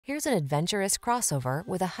Here's an adventurous crossover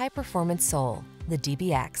with a high-performance soul, the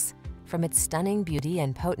DBX. From its stunning beauty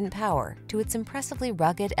and potent power to its impressively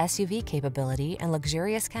rugged SUV capability and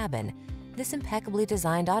luxurious cabin, this impeccably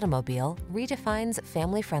designed automobile redefines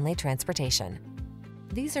family-friendly transportation.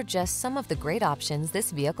 These are just some of the great options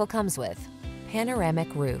this vehicle comes with: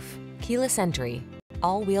 panoramic roof, keyless entry,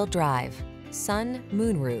 all-wheel drive, sun,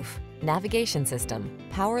 moonroof, navigation system,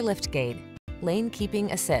 power liftgate, lane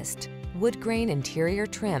keeping assist, woodgrain interior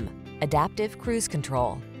trim, adaptive cruise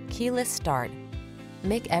control, keyless start.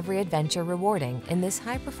 Make every adventure rewarding in this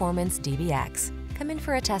high-performance DBX. Come in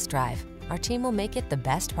for a test drive. Our team will make it the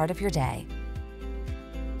best part of your day.